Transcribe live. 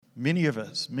Many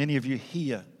of you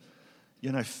here,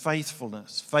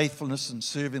 faithfulness in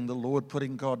serving the Lord,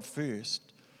 putting God first.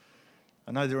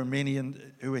 I know there are many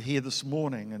who are here this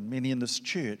morning and many in this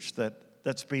church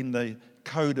that's been the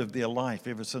code of their life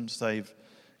ever since they've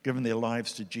given their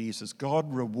lives to Jesus.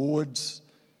 God rewards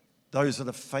those that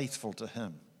are faithful to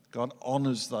Him. God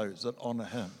honors those that honor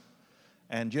Him.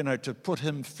 And, to put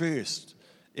Him first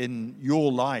in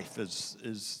your life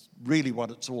is really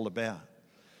what it's all about.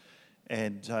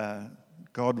 And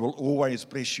God will always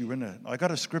bless you in it. I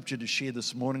got a scripture to share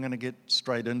this morning. I'm going to get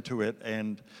straight into it.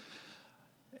 And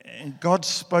God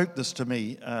spoke this to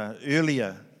me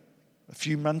earlier, a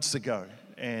few months ago,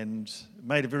 and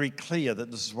made it very clear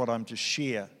that this is what I'm to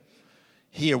share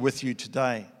here with you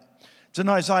today. It's in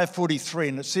Isaiah 43,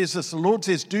 and it says this: the Lord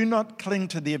says, "Do not cling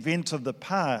to the events of the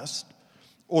past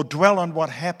or dwell on what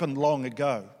happened long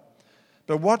ago,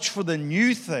 but watch for the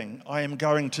new thing I am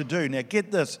going to do." Now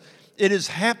get this, it is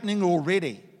happening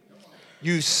already.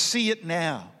 You see it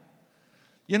now.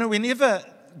 Whenever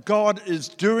God is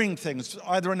doing things,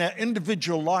 either in our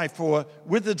individual life or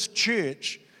with His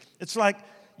church, it's like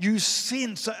you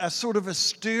sense a sort of a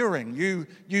stirring.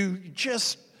 You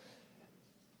just,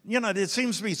 there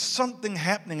seems to be something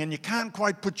happening and you can't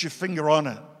quite put your finger on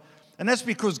it. And that's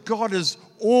because God is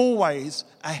always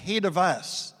ahead of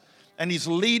us and He's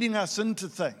leading us into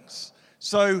things.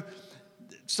 So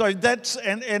that's,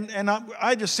 and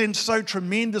I just sense so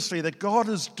tremendously that God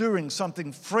is doing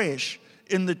something fresh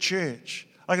in the church.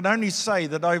 I can only say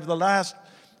that over the last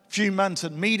few months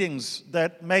at meetings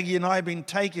that Maggie and I have been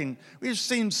taking, we've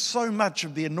seen so much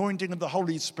of the anointing of the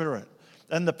Holy Spirit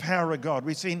and the power of God.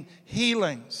 We've seen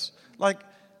healings, like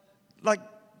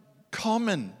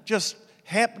common, just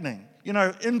happening.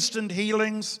 Instant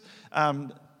healings. I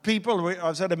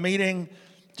was at a meeting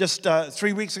just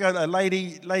 3 weeks ago, a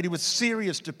lady with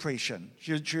serious depression.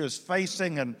 She was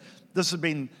facing, and this had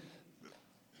been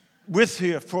with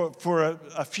her for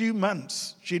a few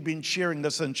months. She'd been sharing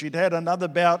this, and she'd had another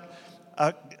bout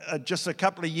just a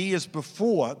couple of years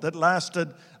before that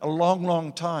lasted a long,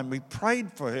 long time. We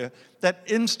prayed for her. That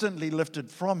instantly lifted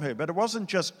from her. But it wasn't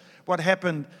just what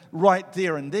happened right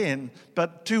there and then,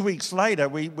 but 2 weeks later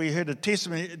we heard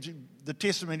the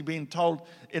testimony being told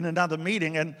in another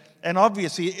meeting, and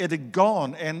obviously it had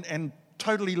gone and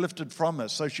totally lifted from her,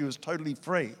 so she was totally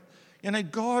free.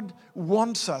 God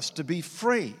wants us to be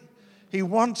free. He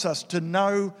wants us to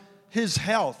know His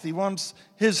health. He wants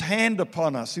His hand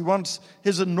upon us. He wants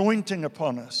His anointing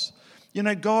upon us.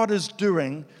 God is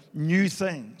doing new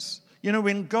things.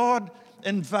 When God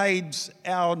invades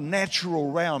our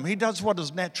natural realm, He does what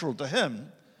is natural to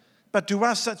Him, but to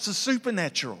us that's the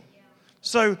supernatural.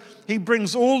 So He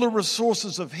brings all the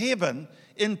resources of heaven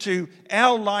into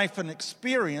our life and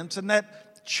experience, and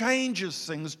that changes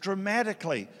things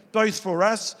dramatically, both for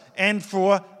us and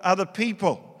for other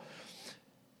people.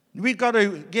 We've got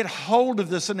to get hold of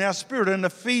this in our spirit. In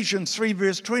Ephesians 3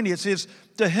 verse 20 it says,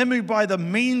 "To Him who by the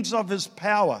means of His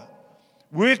power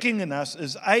working in us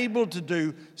is able to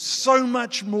do so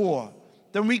much more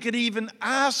than we could even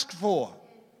ask for."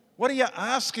 What are you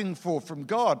asking for from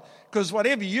God? Because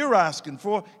whatever you're asking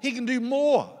for, He can do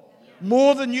more.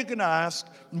 More than you can ask,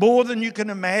 more than you can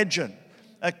imagine.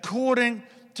 According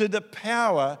to the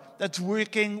power that's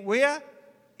working where?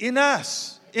 In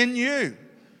us, in you.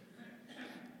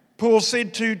 Paul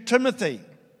said to Timothy,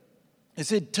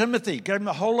 gave him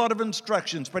a whole lot of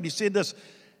instructions, but he said this: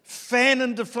 fan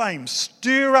into flame,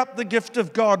 stir up the gift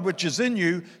of God which is in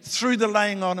you through the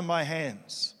laying on of my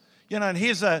hands. And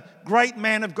here's a great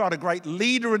man of God, a great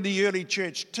leader in the early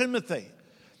church, Timothy.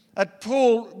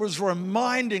 Paul was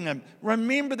reminding him,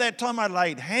 remember that time I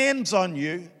laid hands on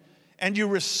you and you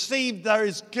received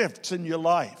those gifts in your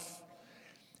life.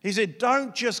 He said,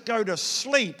 don't just go to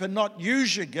sleep and not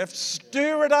use your gifts,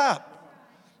 stir it up.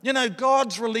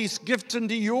 God's released gifts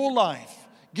into your life,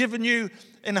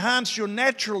 enhanced your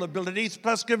natural abilities,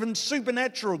 plus given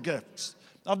supernatural gifts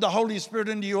of the Holy Spirit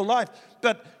into your life.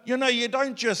 But, you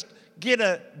don't just get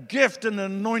a gift and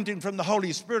an anointing from the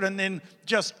Holy Spirit and then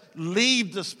just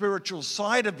leave the spiritual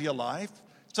side of your life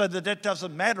so that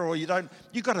doesn't matter, or you've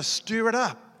got to stir it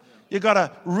up. You've got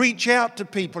to reach out to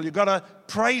people. You've got to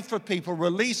pray for people.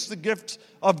 Release the gifts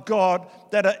of God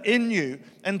that are in you.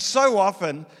 And so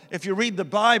often, if you read the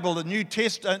Bible, the New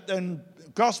Testament and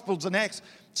Gospels and Acts,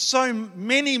 so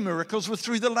many miracles were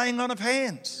through the laying on of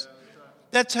hands.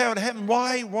 That's how it happened.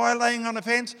 Why laying on of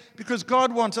hands? Because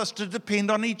God wants us to depend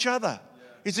on each other.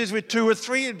 He says, where two or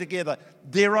three are together,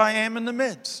 there I am in the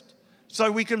midst. So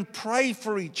we can pray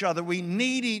for each other. We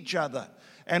need each other.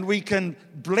 And we can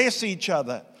bless each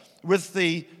other with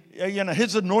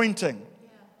His anointing.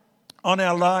 on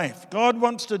our life. God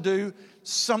wants to do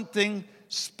something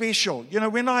special. You know,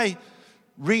 when I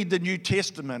read the New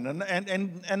Testament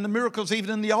and the miracles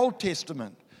even in the Old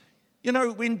Testament, you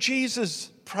know, when Jesus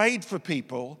prayed for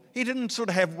people, he didn't sort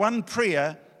of have one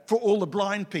prayer for all the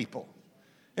blind people.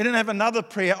 He didn't have another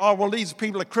prayer, oh, well, these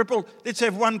people are crippled, let's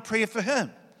have one prayer for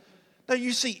him. No,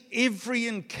 you see every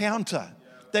encounter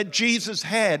that Jesus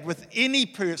had with any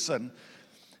person,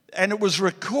 and it was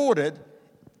recorded,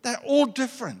 they're all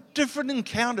different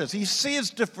encounters. He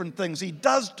says different things, he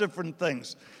does different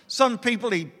things. Some people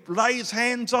he lays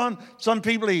hands on, some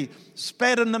people he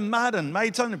spat in the mud and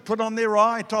made something, put on their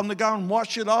eye, told them to go and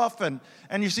wash it off. And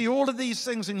you see all of these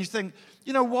things and you think,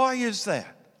 you know, why is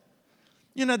that?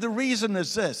 You know, the reason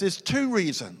is this. There's two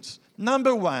reasons.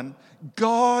 Number one,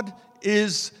 God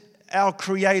is our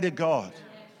creator God.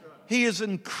 He is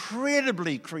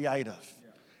incredibly creative.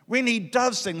 When he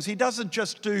does things, he doesn't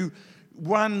just do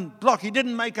one block. He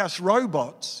didn't make us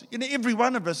robots. You know, every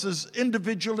one of us is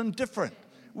individual and different.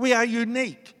 We are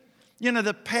unique. You know,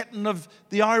 the pattern of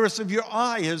the iris of your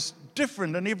eye is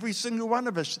different in every single one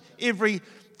of us. Every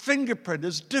fingerprint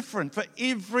is different for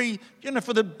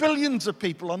for the billions of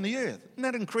people on the earth. Isn't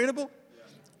that incredible?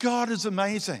 God is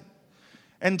amazing.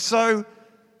 And so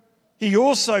he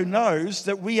also knows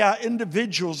that we are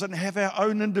individuals and have our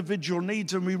own individual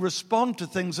needs, and we respond to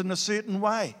things in a certain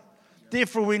way.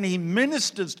 Therefore, when he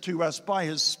ministers to us by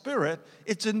his Spirit,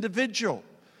 it's individual.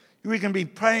 We can be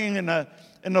praying in a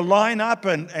lineup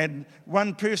and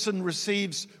one person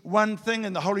receives one thing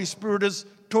and the Holy Spirit is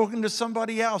talking to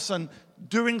somebody else and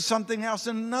doing something else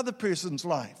in another person's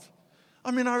life.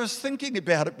 I mean, I was thinking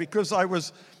about it because I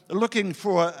was looking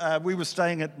for, we were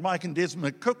staying at Mike and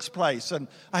Desmond Cook's place and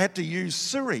I had to use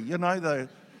Siri, you know,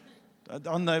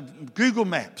 on the Google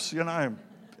Maps, you know,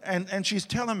 and she's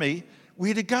telling me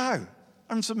where to go.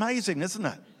 And it's amazing, isn't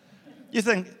it? You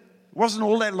think, wasn't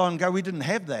all that long ago we didn't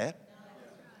have that,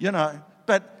 you know.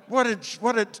 But what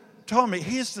it told me,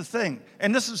 here's the thing,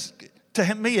 and this is,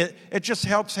 to me, it just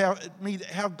helps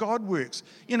how God works.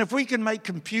 You know, if we can make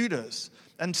computers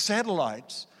and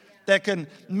satellites that can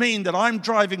mean that I'm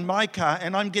driving my car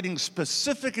and I'm getting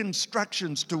specific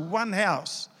instructions to one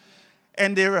house,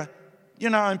 and there are, you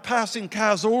know, I'm passing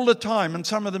cars all the time, and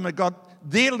some of them have got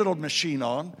their little machine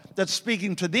on that's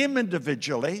speaking to them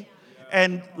individually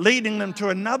and leading them to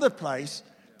another place,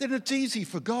 then it's easy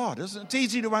for God, isn't it? It's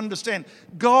easy to understand.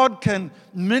 God can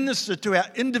minister to our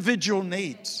individual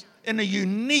needs in a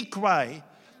unique way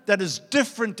that is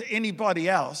different to anybody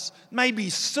else,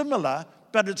 maybe similar,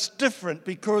 but it's different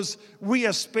because we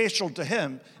are special to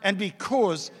him and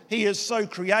because he is so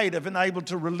creative and able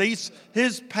to release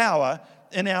his power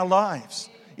in our lives.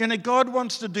 You know, God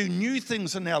wants to do new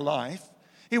things in our life.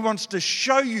 He wants to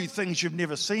show you things you've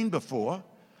never seen before.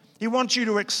 He wants you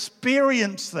to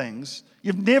experience things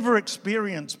you've never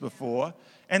experienced before,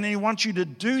 and then he wants you to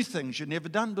do things you've never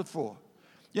done before.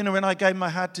 You know, when I gave my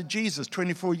heart to Jesus,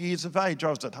 24 years of age, I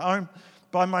was at home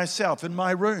by myself in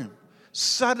my room.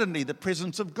 Suddenly, the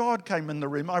presence of God came in the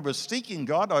room. I was seeking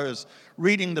God. I was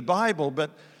reading the Bible,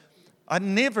 but I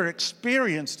never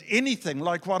experienced anything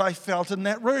like what I felt in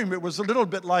that room. It was a little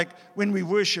bit like when we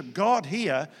worship God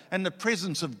here and the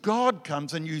presence of God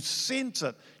comes and you sense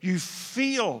it. You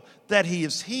feel that he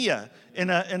is here in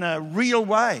a real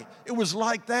way. It was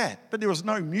like that, but there was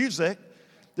no music.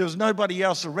 There was nobody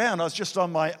else around. I was just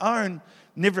on my own,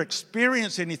 never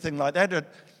experienced anything like that. It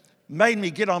made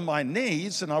me get on my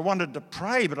knees and I wanted to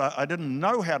pray, but I didn't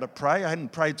know how to pray. I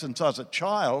hadn't prayed since I was a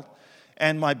child.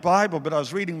 And my Bible, but I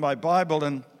was reading my Bible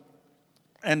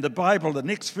and the Bible, the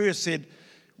next verse said,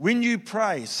 when you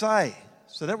pray, say.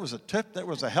 So that was a tip, that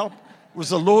was a help. It was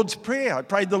the Lord's Prayer. I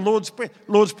prayed the Lord's Prayer.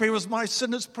 Lord's Prayer was my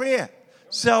sinner's prayer,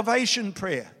 salvation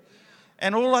prayer.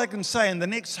 And all I can say in the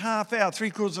next half hour,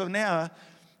 3/4 of an hour,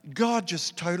 God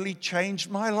just totally changed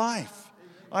my life.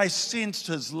 I sensed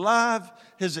his love,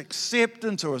 his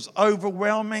acceptance. It was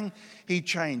overwhelming. He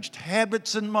changed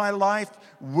habits in my life,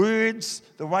 words,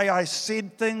 the way I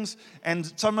said things,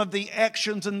 and some of the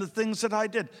actions and the things that I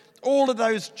did. All of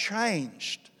those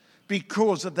changed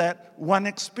because of that one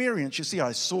experience. You see,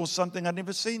 I saw something I'd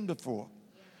never seen before.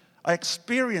 I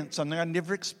experienced something I'd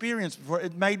never experienced before.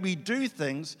 It made me do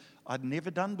things I'd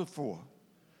never done before.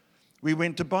 We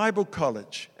went to Bible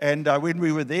college, and when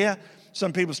we were there,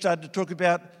 some people started to talk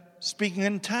about speaking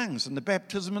in tongues and the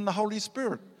baptism in the Holy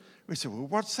Spirit. We said, well,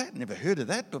 what's that? Never heard of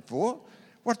that before.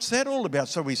 What's that all about?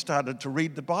 So we started to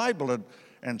read the Bible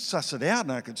and suss it out,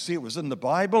 and I could see it was in the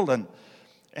Bible, and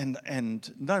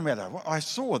no matter what, I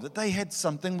saw that they had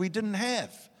something we didn't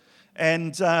have.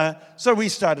 And so we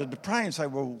started to pray and say,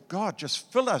 well, God,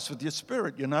 just fill us with your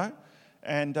Spirit, you know.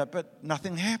 But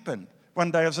nothing happened.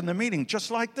 One day I was in a meeting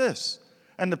just like this,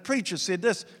 and the preacher said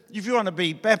this: if you want to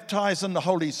be baptized in the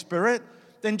Holy Spirit,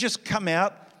 then just come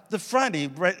out the front. He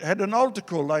had an altar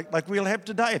call like we'll have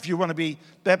today. If you want to be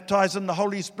baptized in the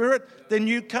Holy Spirit, then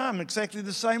you come exactly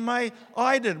the same way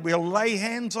I did. We'll lay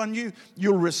hands on you.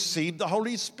 You'll receive the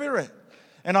Holy Spirit.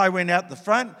 And I went out the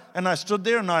front, and I stood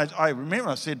there, and I remember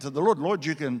I said to the Lord, Lord,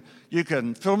 you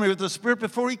can fill me with the Spirit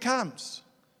before He comes.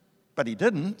 But He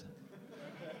didn't,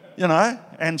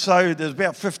 And so there's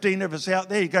about 15 of us out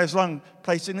there. He goes along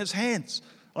placing His hands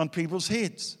on people's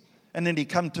heads. And then He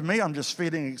come to me. I'm just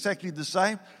feeling exactly the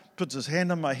same. Puts His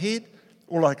hand on my head.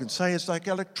 All I can say is like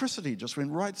electricity just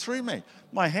went right through me.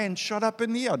 My hand shot up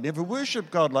in the air. I'd never worshipped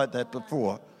God like that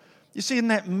before. You see, in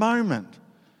that moment,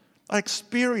 I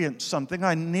experienced something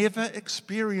I never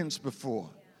experienced before.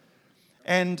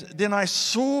 And then I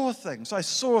saw things. I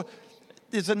saw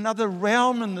there's another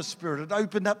realm in the Spirit. It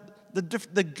opened up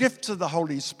the gifts of the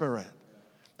Holy Spirit.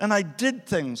 And I did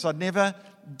things I'd never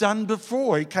done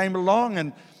before. He came along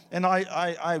and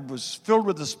I was filled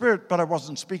with the Spirit, but I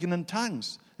wasn't speaking in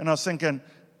tongues. And I was thinking,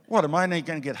 what, am I only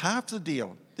going to get half the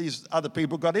deal? These other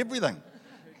people got everything.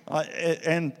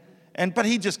 But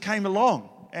He just came along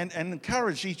and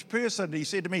encouraged each person. He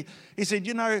said to me,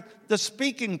 the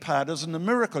speaking part isn't a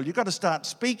miracle. You've got to start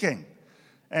speaking.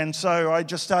 And so I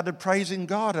just started praising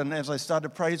God. And as I started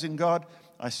praising God,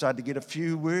 I started to get a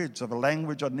few words of a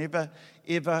language I'd never,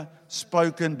 ever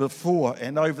spoken before.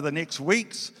 And over the next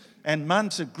weeks and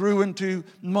months, it grew into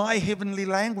my heavenly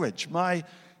language, my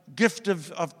gift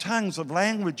of tongues, of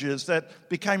languages that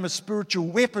became a spiritual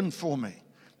weapon for me,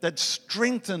 that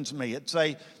strengthens me. It's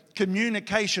a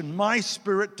communication, my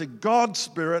spirit to God's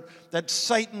spirit, that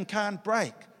Satan can't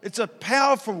break. It's a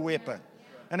powerful weapon.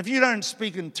 And if you don't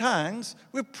speak in tongues,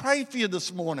 we'll pray for you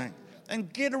this morning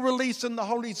and get a release in the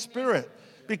Holy Spirit,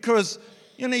 because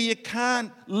you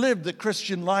can't live the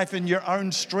Christian life in your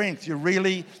own strength. You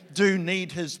really do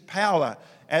need His power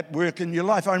at work in your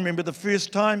life. I remember the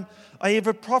first time I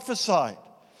ever prophesied,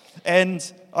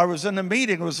 and I was in a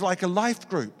meeting. It was like a life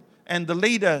group. And the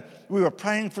leader, we were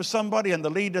praying for somebody, and the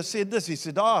leader said this. He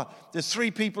said, there's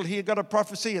 3 people here got a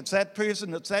prophecy. It's that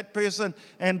person,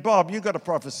 and Bob, you got a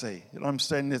prophecy. And I'm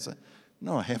standing there saying,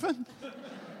 no, I haven't.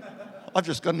 I've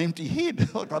just got an empty head.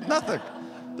 I've got nothing.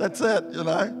 That's it,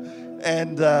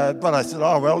 And but I said,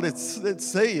 let's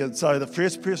see. And so the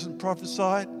first person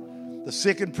prophesied, the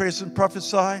second person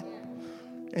prophesied,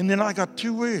 and then I got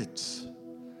 2 words.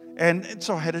 And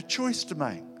so I had a choice to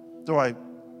make.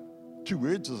 2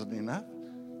 words isn't enough,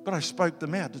 but I spoke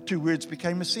them out. The 2 words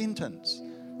became a sentence,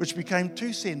 which became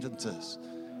 2 sentences.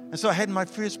 And so I had my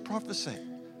first prophecy.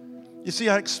 You see,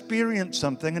 I experienced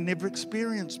something I never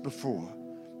experienced before,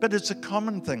 but it's a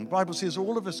common thing. The Bible says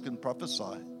all of us can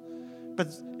prophesy, but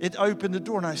it opened the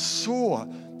door, and I saw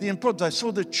the importance. I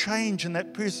saw the change in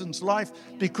that person's life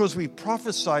because we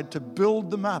prophesied to build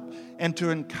them up and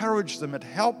to encourage them and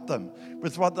help them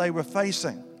with what they were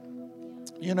facing.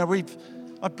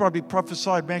 I probably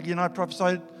prophesied, Maggie and I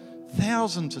prophesied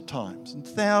thousands of times in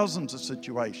thousands of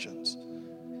situations.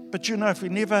 But if we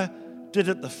never did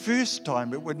it the first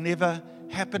time, it would never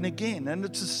happen again. And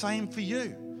it's the same for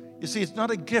you. You see, it's not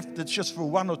a gift that's just for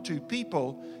 1 or 2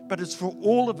 people, but it's for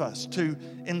all of us to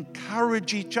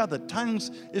encourage each other. Tongues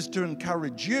is to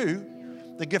encourage you.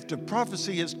 The gift of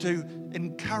prophecy is to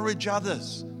encourage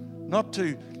others, not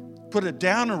to put a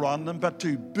downer on them, but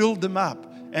to build them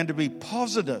up and to be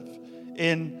positive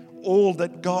in all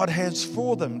that God has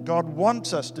for them. God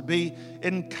wants us to be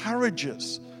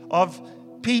encouragers of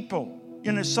people.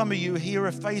 Some of you here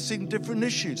are facing different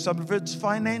issues. Some of it's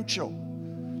financial.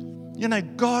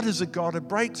 God is a God of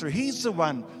breakthrough. He's the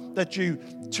one that you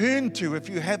turn to if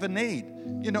you have a need.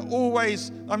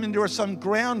 Always, there are some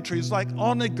ground truths like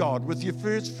honor God with your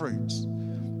first fruits.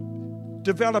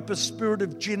 Develop a spirit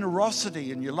of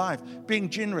generosity in your life. Being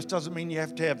generous doesn't mean you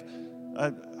have to have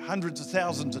hundreds of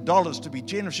thousands of dollars to be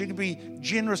generous. You can be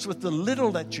generous with the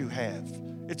little that you have.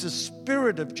 It's a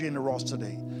spirit of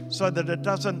generosity so that it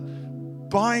doesn't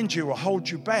bind you or hold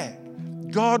you back.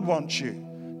 God wants you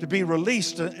to be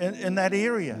released in that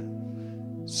area.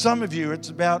 Some of you, it's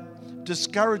about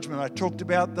discouragement. I talked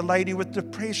about the lady with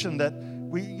depression that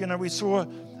we saw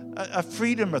a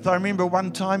freedom with. I remember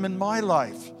one time in my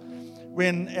life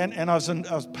when, and I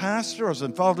was pastor, I was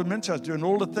involved in ministry, I was doing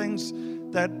all the things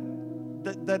that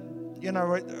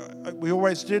we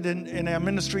always did in our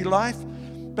ministry life,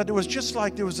 but it was just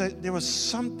like there was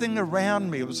something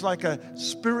around me. It was like a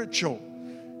spiritual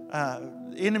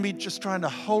enemy just trying to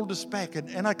hold us back,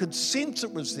 and I could sense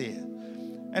it was there,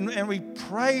 and we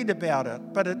prayed about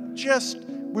it, but it just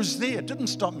was there. It didn't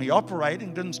stop me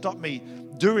operating, didn't stop me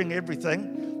doing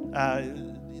everything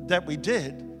that we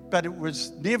did, but it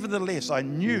was nevertheless, I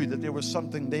knew that there was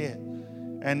something there.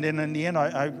 And then in the end,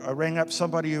 I rang up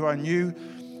somebody who I knew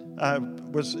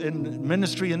was in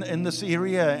ministry in this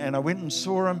area, and I went and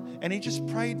saw him, and he just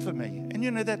prayed for me.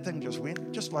 And that thing just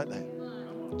went, just like that.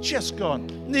 Just gone.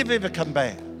 Never ever come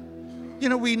back.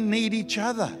 We need each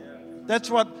other. That's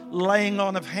what laying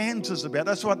on of hands is about.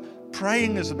 That's what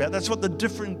praying is about. That's what the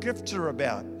different gifts are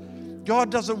about.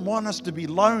 God doesn't want us to be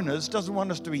loners, doesn't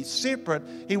want us to be separate.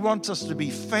 He wants us to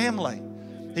be family.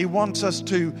 He wants us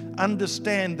to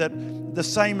understand that the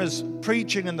same as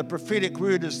preaching and the prophetic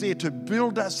word is there to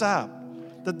build us up,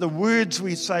 that the words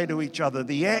we say to each other,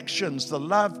 the actions, the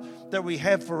love that we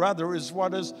have for others is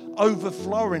what is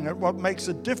overflowing and what makes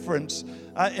a difference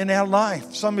in our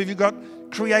life. Some of you got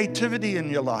creativity in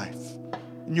your life,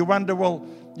 and you wonder, well,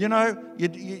 you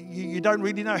don't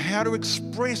really know how to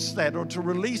express that or to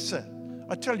release it.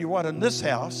 I tell you what, in this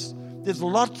house, there's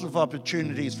lots of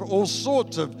opportunities for all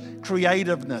sorts of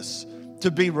creativeness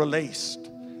to be released.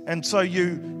 And so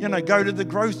you go to the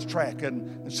growth track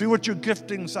and see what your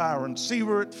giftings are and see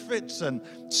where it fits and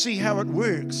see how it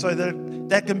works so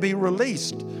that can be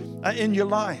released in your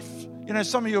life.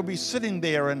 Some of you will be sitting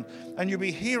there and you'll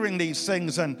be hearing these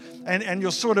things and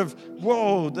you'll sort of,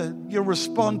 you'll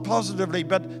respond positively,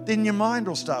 but then your mind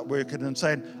will start working and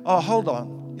saying, oh, hold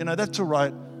on, that's all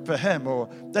right for him, or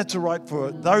that's all right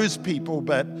for those people,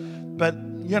 but I'm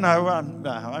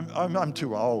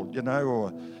too old,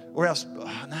 or else,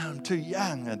 oh, no, I'm too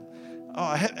young, and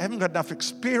I haven't got enough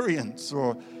experience,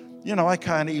 or, I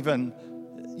can't even,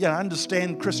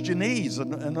 understand Christianese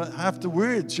and half the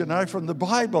words, from the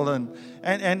Bible,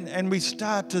 and we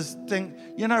start to think,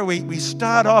 we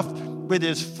start off with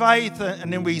his faith,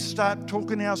 and then we start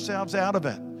talking ourselves out of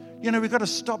it. We've got to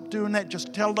stop doing that.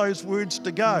 Just tell those words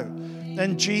to go.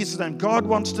 In Jesus' name, God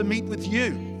wants to meet with you,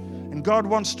 and God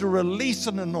wants to release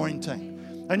an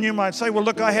anointing. And you might say, well,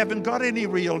 look, I haven't got any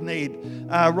real need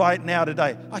right now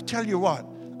today. I tell you what,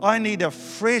 I need a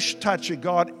fresh touch of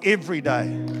God every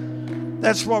day.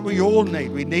 That's what we all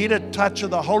need. We need a touch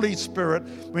of the Holy Spirit.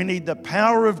 We need the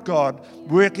power of God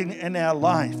working in our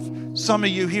life. Some of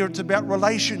you here, it's about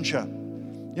relationship.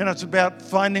 It's about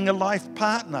finding a life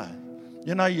partner.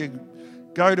 You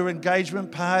go to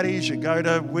engagement parties, you go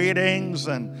to weddings,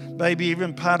 and maybe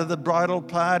even part of the bridal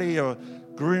party or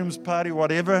groom's party,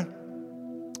 whatever.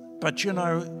 But, you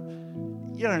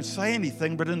don't say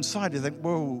anything, but inside you think,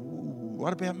 well,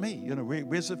 what about me?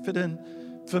 Where's it fit in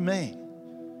for me?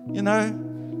 I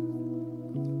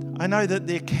know that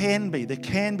there can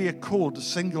be a call to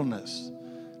singleness,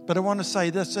 but I want to say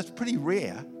this, that's pretty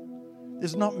rare.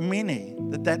 There's not many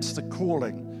that's the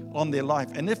calling on their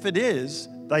life. And if it is,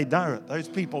 they know it. Those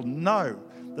people know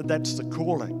that that's the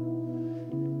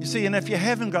calling. You see, and if you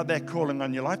haven't got that calling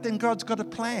on your life, then God's got a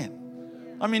plan.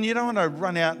 I mean, you don't want to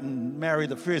run out and marry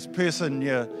the first person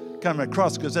you come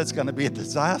across, because that's going to be a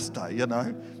disaster,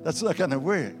 That's not going to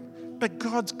work. But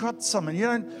God's got something. You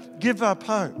don't give up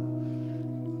hope.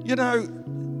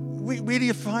 Where do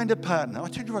you find a partner? I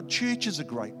tell you what, church is a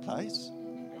great place.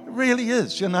 It really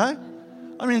is, I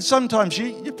mean, sometimes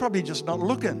you're probably just not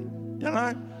looking,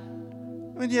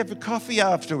 When you have a coffee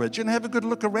afterwards, have a good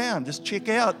look around. Just check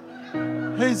out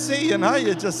who's there,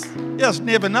 You just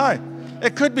never know.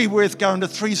 It could be worth going to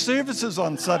 3 services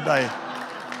on Sunday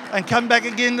and come back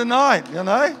again tonight,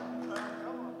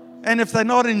 And if they're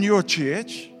not in your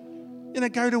church,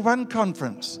 go to one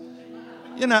conference.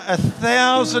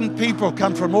 1,000 people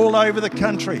come from all over the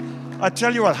country. I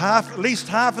tell you what, at least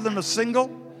half of them are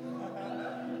single.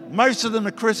 Most of them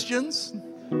are Christians.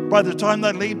 By the time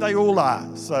they leave, they all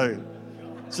are. So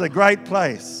it's a great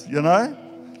place,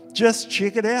 Just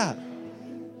check it out.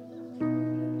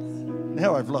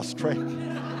 Now I've lost track.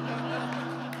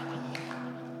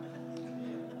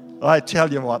 I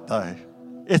tell you what, though,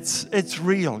 it's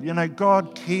real.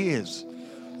 God cares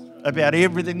about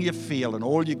everything you feel and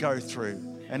all you go through.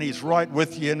 And he's right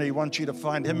with you, and he wants you to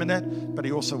find him in it, but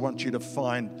he also wants you to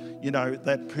find,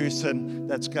 that person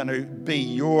that's going to be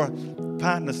your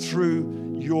partner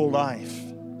through your life.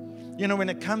 When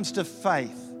it comes to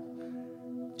faith,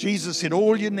 Jesus said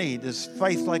all you need is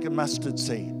faith like a mustard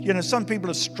seed. Some people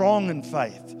are strong in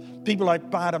faith. People like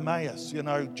Bartimaeus,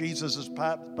 Jesus is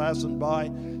passing by,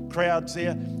 crowds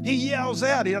there. He yells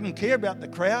out, he doesn't care about the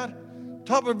crowd.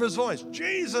 Top of his voice,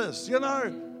 Jesus,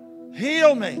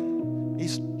 heal me.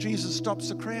 Jesus stops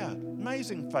the crowd.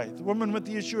 Amazing faith. The woman with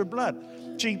the issue of blood,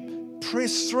 she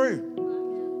pressed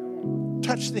through,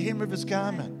 touched the hem of his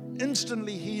garment,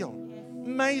 instantly healed.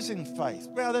 Amazing faith.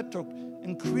 Wow, that took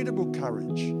incredible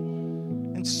courage.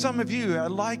 And some of you are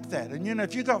like that. And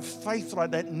if you've got faith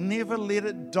like that, never let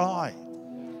it die.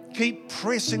 Keep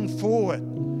pressing forward.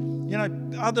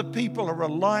 Other people are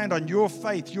reliant on your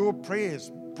faith, your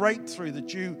prayers, breakthrough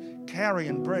that you carry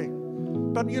and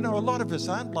bring. But, a lot of us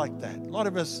aren't like that. A lot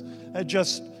of us are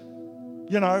just,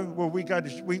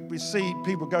 we see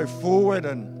people go forward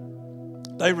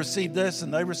and they receive this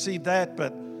and they receive that,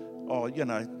 but,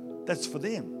 that's for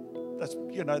them. That's,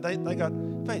 they got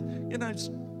faith.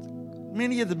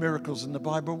 Many of the miracles in the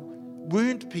Bible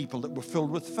weren't people that were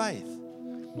filled with faith.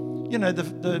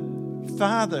 The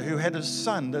father who had his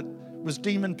son that was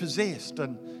demon-possessed,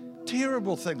 and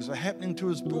terrible things were happening to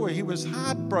his boy. He was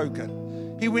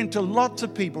heartbroken. He went to lots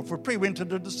of people for prayer, went to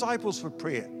the disciples for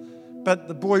prayer, but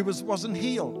the boy wasn't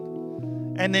healed.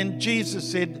 And then Jesus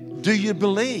said, "Do you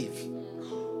believe?"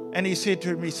 And he said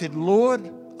to him, "Lord,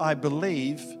 I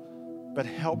believe, but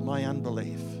help my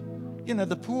unbelief."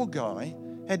 The poor guy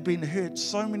had been hurt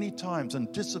so many times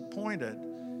and disappointed.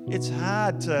 It's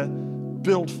hard to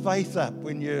build faith up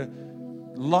when your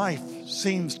life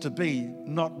seems to be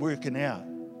not working out.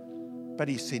 But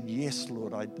he said, "Yes,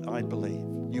 Lord, I believe.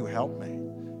 You help me."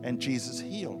 And Jesus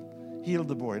healed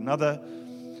the boy. Another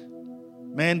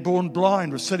man born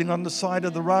blind was sitting on the side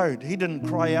of the road. He didn't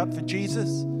cry out for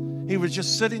Jesus. He was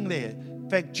just sitting there. In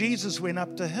fact, Jesus went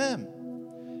up to him.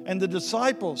 And the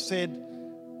disciples said,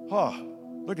 "Oh,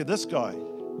 look at this guy,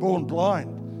 born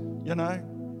blind.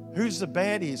 Who's the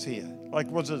baddies here?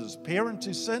 Was it his parents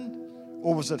who sinned?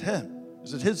 Or was it him?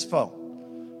 Is it his fault?"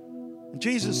 And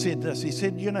Jesus said this. He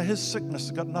said, his sickness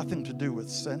has got nothing to do with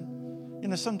sin.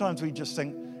 Sometimes we just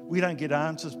think we don't get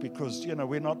answers because,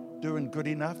 we're not doing good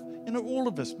enough. All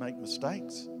of us make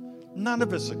mistakes. None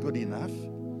of us are good enough.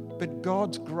 But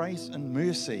God's grace and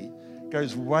mercy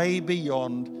goes way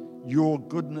beyond your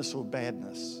goodness or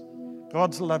badness.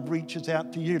 God's love reaches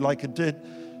out to you like it did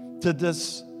to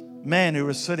this man who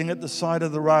was sitting at the side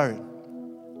of the road.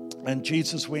 And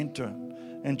Jesus went to him.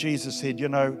 And Jesus said,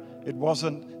 it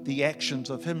wasn't the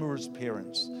actions of him or his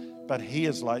parents, but he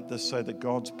is like this so that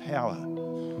God's power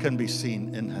can be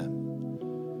seen in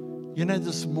him.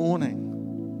 This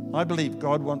morning, I believe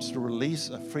God wants to release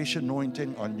a fresh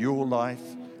anointing on your life,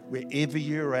 wherever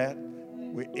you're at,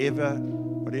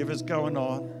 whatever's going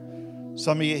on.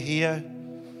 Some of you here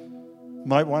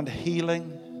might want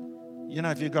healing.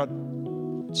 If you've got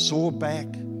sore back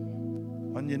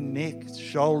on your neck,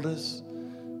 shoulders,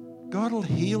 God will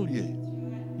heal you.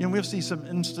 We'll see some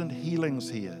instant healings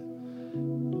here.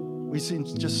 We've seen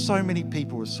just so many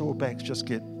people with sore backs just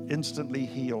get instantly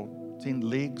healed. Seen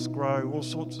legs grow, all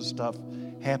sorts of stuff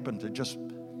happen to just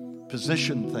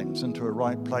position things into a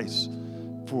right place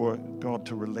for God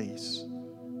to release.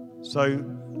 So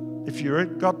if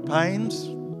you've got pains,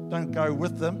 don't go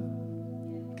with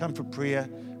them. Come for prayer.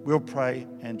 We'll pray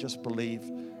and just believe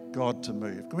God to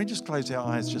move. Can we just close our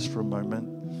eyes just for a moment?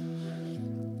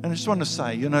 And I just want to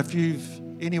say, if you've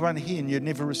anyone here and you've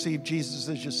never received Jesus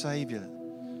as your Savior,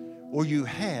 or you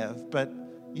have, but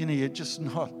you're just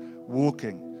not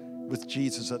walking with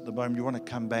Jesus at the moment, you want to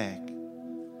come back,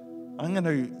 I'm going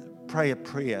to pray a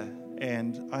prayer,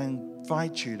 and I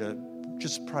invite you to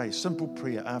just pray, simple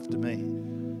prayer after me.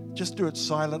 Just do it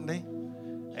silently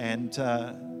and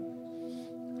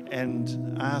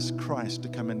ask Christ to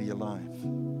come into your life.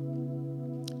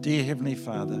 Dear Heavenly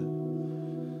Father,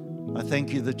 I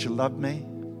thank you that you love me.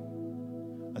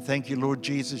 I thank you, Lord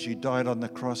Jesus, you died on the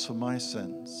cross for my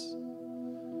sins.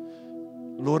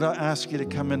 Lord, I ask you to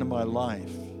come into my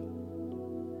life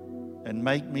and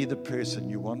make me the person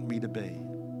you want me to be.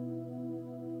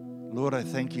 Lord, I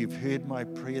thank you've heard my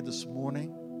prayer this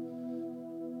morning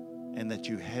and that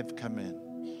you have come in.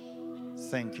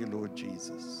 Thank you, Lord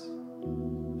Jesus.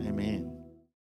 Amen.